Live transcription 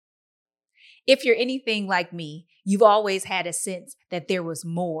If you're anything like me, you've always had a sense that there was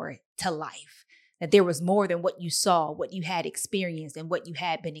more to life, that there was more than what you saw, what you had experienced, and what you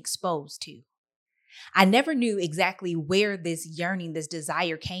had been exposed to. I never knew exactly where this yearning, this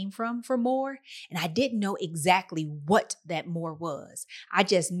desire came from for more, and I didn't know exactly what that more was. I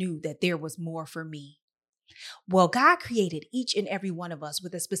just knew that there was more for me. Well, God created each and every one of us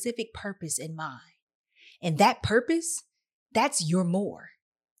with a specific purpose in mind. And that purpose, that's your more.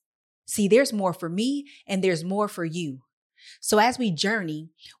 See, there's more for me and there's more for you. So as we journey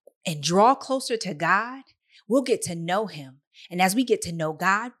and draw closer to God, we'll get to know Him. And as we get to know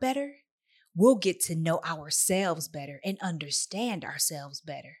God better, we'll get to know ourselves better and understand ourselves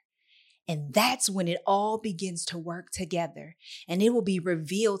better. And that's when it all begins to work together and it will be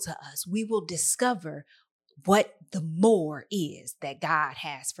revealed to us. We will discover what the more is that God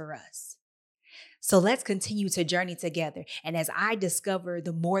has for us. So let's continue to journey together. And as I discover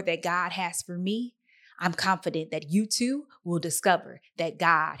the more that God has for me, I'm confident that you too will discover that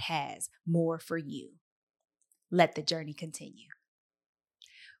God has more for you. Let the journey continue.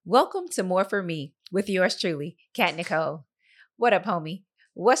 Welcome to More For Me with yours truly, Kat Nicole. What up, homie?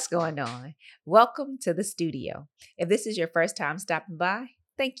 What's going on? Welcome to the studio. If this is your first time stopping by,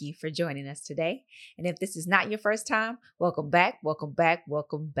 thank you for joining us today. And if this is not your first time, welcome back, welcome back,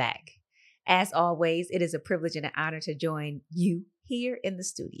 welcome back. As always, it is a privilege and an honor to join you here in the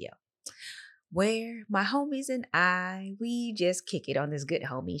studio, where my homies and I, we just kick it on this good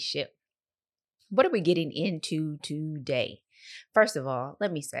homie ship. What are we getting into today? First of all,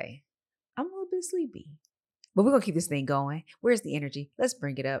 let me say, I'm a little bit sleepy, but we're going to keep this thing going. Where's the energy? Let's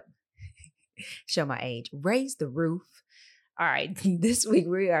bring it up. Show my age. Raise the roof. All right. This week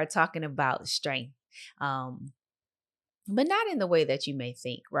we are talking about strength. But not in the way that you may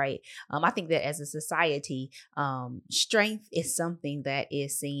think, right? I think that as a society, strength is something that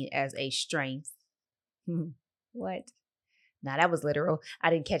is seen as a strength. What? Now that was literal.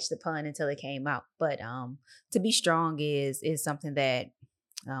 I didn't catch the pun until it came out. But to be strong is something that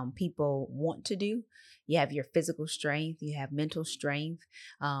people want to do. You have your physical strength, you have mental strength,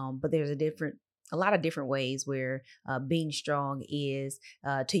 but there's a lot of different ways where being strong is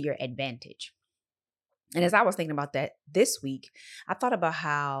to your advantage. And as I was thinking about that this week, I thought about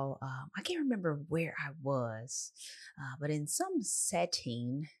how I can't remember where I was, but in some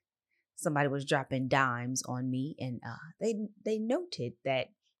setting, somebody was dropping dimes on me, and they noted that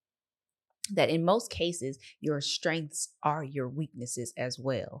in most cases, your strengths are your weaknesses as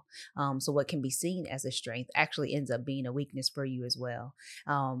well. So what can be seen as a strength actually ends up being a weakness for you as well.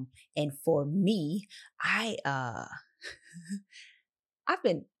 And for me,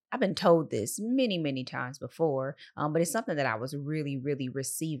 I've been told this many, many times before, but it's something that I was really, really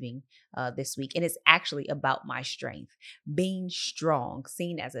receiving this week. And it's actually about my strength, being strong,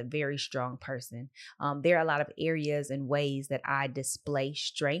 seen as a very strong person. There are a lot of areas and ways that I display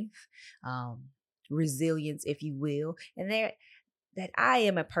strength, resilience, if you will. And that I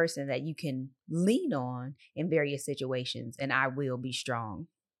am a person that you can lean on in various situations, and I will be strong.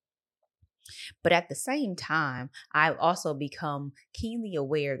 But at the same time, I've also become keenly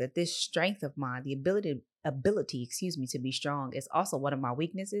aware that this strength of mine, the ability, to be strong is also one of my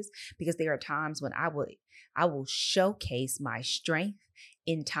weaknesses, because there are times when I will showcase my strength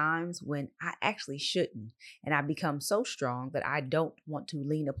in times when I actually shouldn't. And I become so strong that I don't want to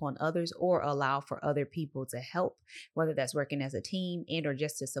lean upon others or allow for other people to help, whether that's working as a team and or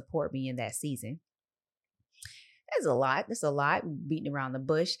just to support me in that season. There's a lot. There's a lot beating around the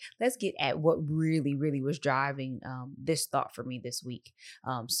bush. Let's get at what really, really was driving this thought for me this week.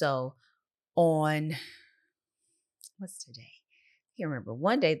 So on, what's today? I can't remember.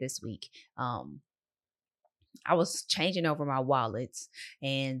 One day this week, I was changing over my wallets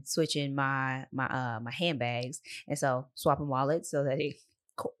and switching my handbags, and so swapping wallets so that it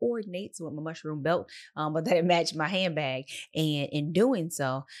coordinates with my mushroom belt, but that it matched my handbag. And in doing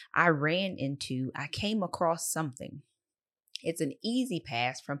so, I came across something. It's an Easy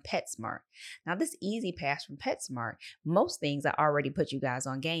Pass from PetSmart. Now, this Easy Pass from PetSmart, most things I already put you guys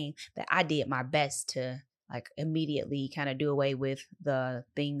on game, that I did my best to immediately kind of do away with the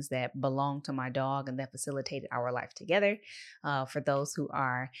things that belong to my dog and that facilitated our life together. For those who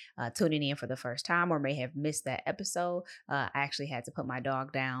are tuning in for the first time or may have missed that episode, I actually had to put my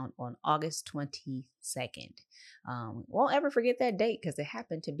dog down on August 22nd. Won't ever forget that date because it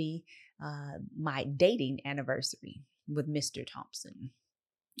happened to be my dating anniversary with Mr. Thompson.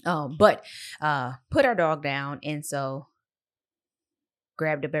 But put our dog down, and so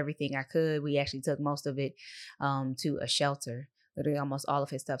grabbed up everything I could. We actually took most of it to a shelter. literally almost all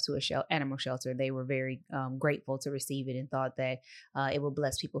of his stuff to a animal shelter. They were very grateful to receive it and thought that it would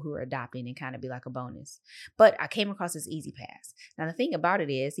bless people who are adopting and kind of be like a bonus. But I came across this Easy Pass. Now, the thing about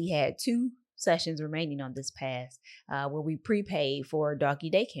it is he had 2 sessions remaining on this pass where we prepaid for doggy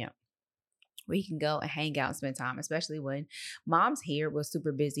day camp, where you can go and hang out and spend time, especially when mom's here was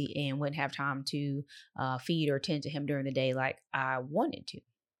super busy and wouldn't have time to feed or tend to him during the day like I wanted to.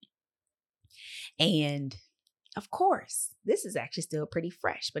 And of course, this is actually still pretty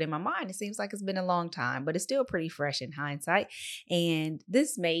fresh, but in my mind, it seems like it's been a long time, but it's still pretty fresh in hindsight. And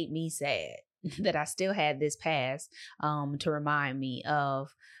this made me sad that I still had this pass to remind me of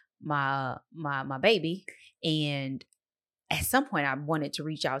my baby. And at some point I wanted to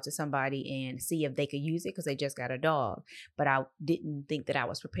reach out to somebody and see if they could use it because they just got a dog. But I didn't think that I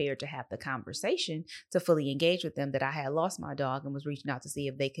was prepared to have the conversation to fully engage with them that I had lost my dog and was reaching out to see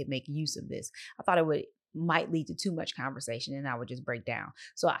if they could make use of this. I thought it might lead to too much conversation and I would just break down.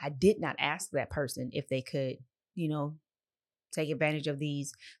 So I did not ask that person if they could, take advantage of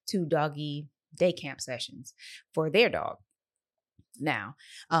these 2 doggy day camp sessions for their dog. Now,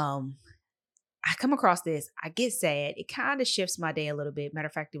 I come across this, I get sad. It kind of shifts my day a little bit. Matter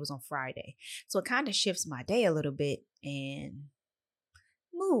of fact, it was on Friday. So it kind of shifts my day a little bit and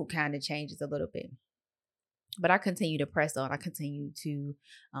mood kind of changes a little bit. But I continue to press on. I continue to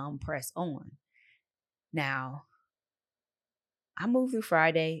press on. Now, I moved through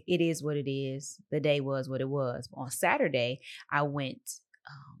Friday. It is what it is. The day was what it was. On Saturday, I went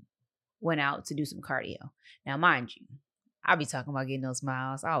out to do some cardio. Now, mind you, I'll be talking about getting those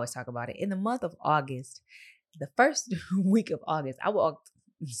miles. I always talk about it. In the month of August, the first week of August, I walked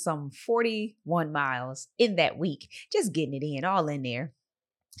some 41 miles in that week, just getting it in, all in there.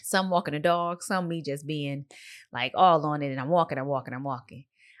 Some walking a dog, some me just being like all on it. And I'm walking.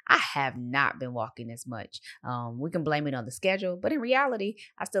 I have not been walking as much. We can blame it on the schedule, but in reality,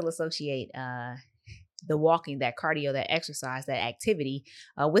 I still associate the walking, that cardio, that exercise, that activity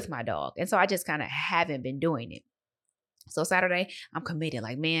with my dog. And so I just kind of haven't been doing it. So Saturday, I'm committed.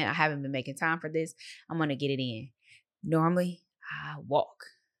 Like, man, I haven't been making time for this. I'm going to get it in. Normally, I walk.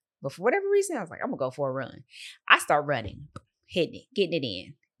 But for whatever reason, I was like, I'm going to go for a run. I start running, hitting it, getting it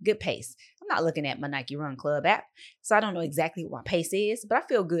in. Good pace. I'm not looking at my Nike Run Club app, so I don't know exactly what my pace is, but I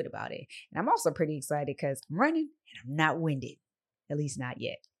feel good about it. And I'm also pretty excited because I'm running and I'm not winded, at least not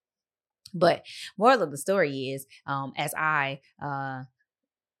yet. But moral of the story is, as I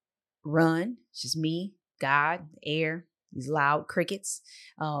run, it's just me, God, air, these loud crickets,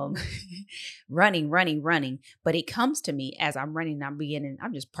 running. But it comes to me as I'm running,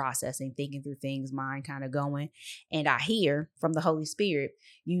 I'm just processing, thinking through things, mind kind of going. And I hear from the Holy Spirit,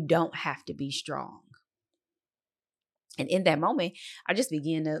 you don't have to be strong. And in that moment, I just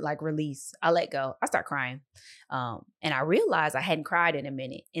begin to release. I let go. I start crying. And I realized I hadn't cried in a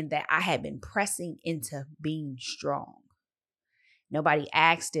minute and that I had been pressing into being strong. Nobody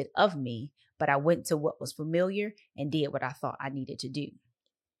asked it of me, but I went to what was familiar and did what I thought I needed to do.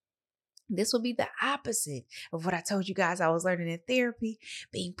 This will be the opposite of what I told you guys I was learning in therapy,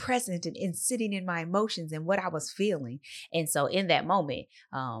 being present and sitting in my emotions and what I was feeling. And so in that moment,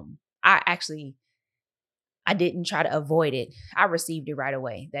 I didn't try to avoid it. I received it right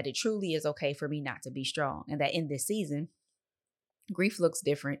away, that it truly is okay for me not to be strong. And that in this season, grief looks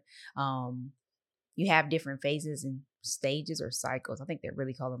different. You have different phases and stages or cycles. I think they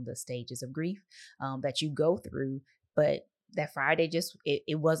really call them the stages of grief that you go through. But that Friday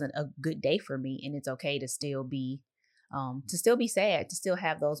it wasn't a good day for me, and it's okay to still be sad, to still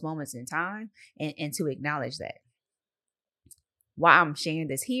have those moments in time, and to acknowledge that. Why I'm sharing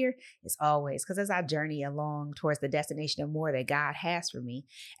this here is always because as I journey along towards the destination of more that God has for me,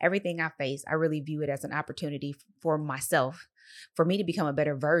 everything I face, I really view it as an opportunity for myself, for me to become a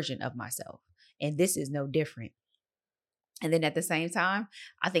better version of myself. And this is no different. And then at the same time,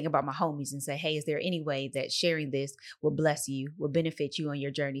 I think about my homies and say, hey, is there any way that sharing this will bless you, will benefit you on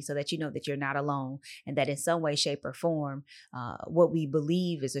your journey so that you know that you're not alone and that in some way, shape, or form, what we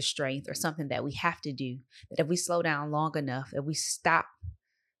believe is a strength or something that we have to do, that if we slow down long enough, if we stop,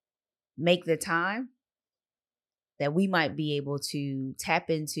 make the time, that we might be able to tap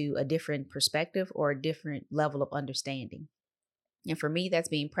into a different perspective or a different level of understanding. And for me, that's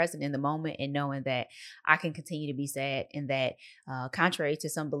being present in the moment and knowing that I can continue to be sad and that contrary to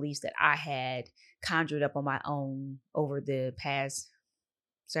some beliefs that I had conjured up on my own over the past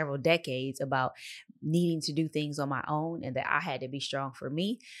several decades about needing to do things on my own and that I had to be strong for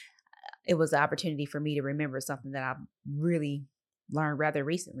me, it was an opportunity for me to remember something that I really learned rather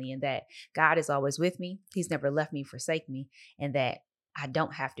recently, and that God is always with me. He's never left me, forsake me, and that I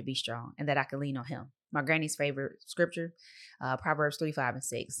don't have to be strong and that I can lean on him. My granny's favorite scripture, Proverbs 3, 5, and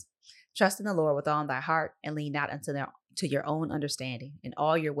 6. Trust in the Lord with all thy heart and lean not to your own understanding. In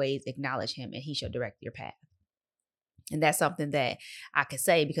all your ways acknowledge him and he shall direct your path. And that's something that I could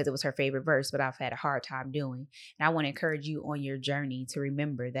say because it was her favorite verse, but I've had a hard time doing. And I want to encourage you on your journey to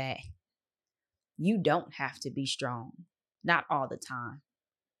remember that you don't have to be strong, not all the time.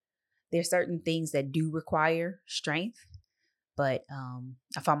 There's certain things that do require strength, but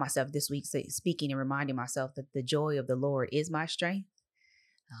I found myself this week speaking and reminding myself that the joy of the Lord is my strength.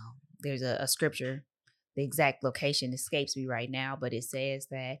 There's a scripture, the exact location escapes me right now, but it says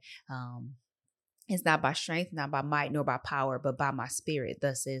that it's not by strength, not by might, nor by power, but by my spirit,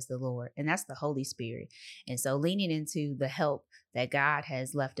 thus says the Lord. And that's the Holy Spirit. And so leaning into the help that God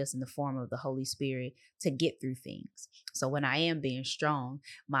has left us in the form of the Holy Spirit to get through things. So when I am being strong,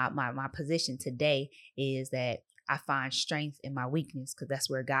 my position today is that I find strength in my weakness, because that's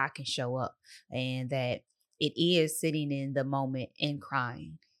where God can show up, and that it is sitting in the moment and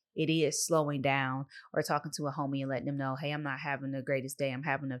crying. It is slowing down or talking to a homie and letting them know, hey, I'm not having the greatest day. I'm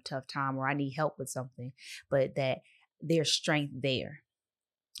having a tough time, or I need help with something, but that there's strength there.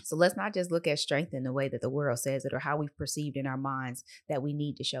 So let's not just look at strength in the way that the world says it or how we've perceived in our minds that we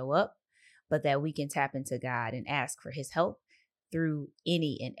need to show up, but that we can tap into God and ask for his help through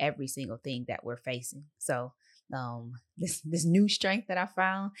any and every single thing that we're facing. So this new strength that I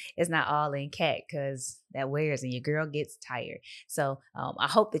found is not all in cat, because that wears and your girl gets tired. So I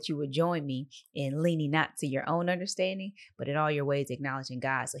hope that you would join me in leaning not to your own understanding, but in all your ways acknowledging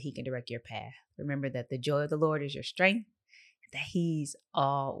God so he can direct your path. Remember that the joy of the Lord is your strength, that he's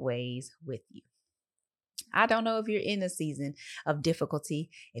always with you. I don't know if you're in a season of difficulty,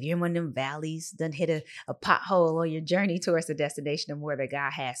 if you're in one of them valleys, done hit a pothole on your journey towards the destination of more that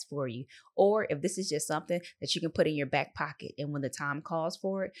God has for you, or if this is just something that you can put in your back pocket, and when the time calls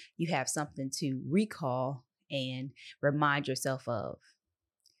for it, you have something to recall and remind yourself of.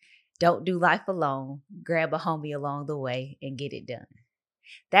 Don't do life alone. Grab a homie along the way and get it done.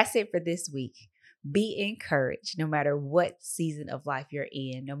 That's it for this week. Be encouraged no matter what season of life you're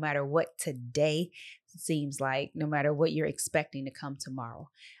in, no matter what today seems like, no matter what you're expecting to come tomorrow.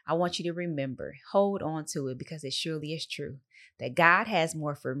 I want you to remember, hold on to it, because it surely is true that God has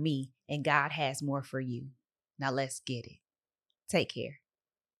more for me and God has more for you. Now let's get it. Take care.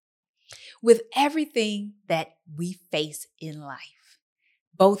 With everything that we face in life,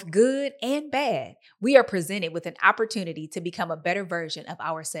 both good and bad, we are presented with an opportunity to become a better version of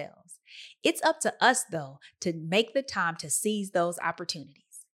ourselves. It's up to us, though, to make the time to seize those opportunities.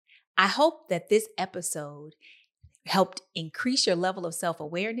 I hope that this episode helped increase your level of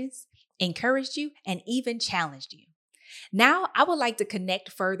self-awareness, encouraged you, and even challenged you. Now, I would like to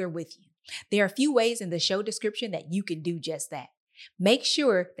connect further with you. There are a few ways in the show description that you can do just that. Make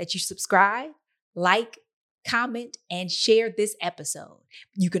sure that you subscribe, like, comment, and share this episode.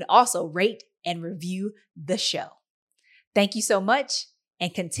 You can also rate and review the show. Thank you so much,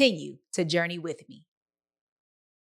 and continue to journey with me.